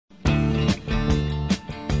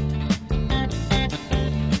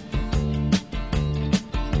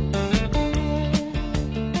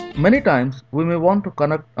Many times we may want to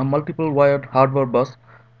connect a multiple wired hardware bus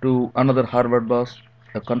to another hardware bus,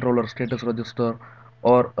 a controller status register,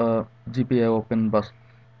 or a GPIO pin bus.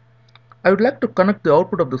 I would like to connect the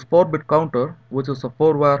output of this 4-bit counter, which is a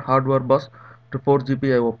 4-wire hardware bus, to 4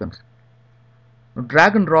 GPIO pins. Now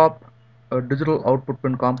drag and drop a digital output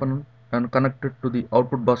pin component and connect it to the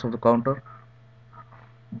output bus of the counter.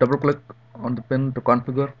 Double click on the pin to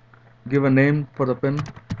configure. Give a name for the pin,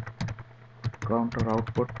 counter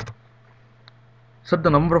output. Set the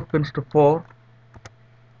number of pins to 4.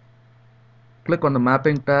 Click on the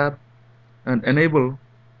mapping tab and enable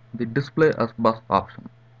the display as bus option.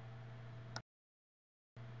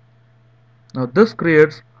 Now this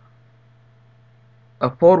creates a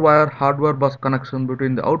 4-wire hardware bus connection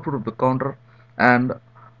between the output of the counter and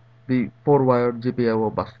the 4-wire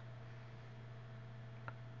GPIO bus.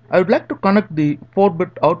 I would like to connect the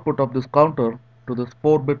 4-bit output of this counter to this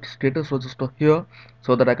 4-bit status register here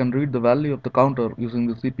so that I can read the value of the counter using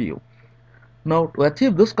the CPU. Now to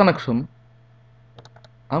achieve this connection,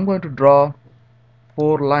 I'm going to draw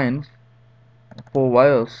 4 lines, 4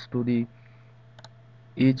 wires to the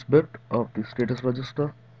each bit of the status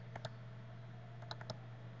register.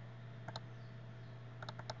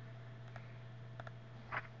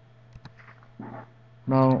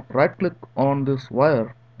 Now right click on this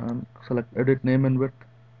wire and select edit name and width.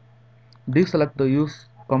 Deselect the use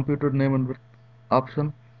computed name and width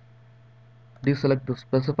option. Deselect the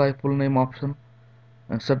specify full name option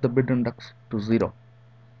and set the bit index to 0.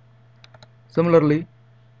 Similarly,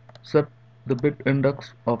 set the bit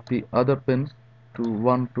index of the other pins to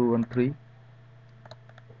 1, 2 and 3.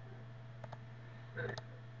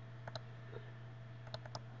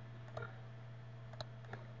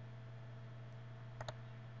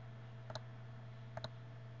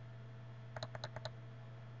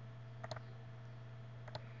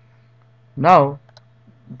 Now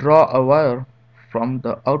draw a wire from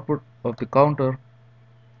the output of the counter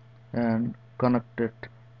and connect it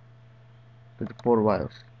to the 4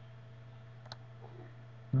 wires.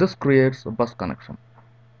 This creates a bus connection.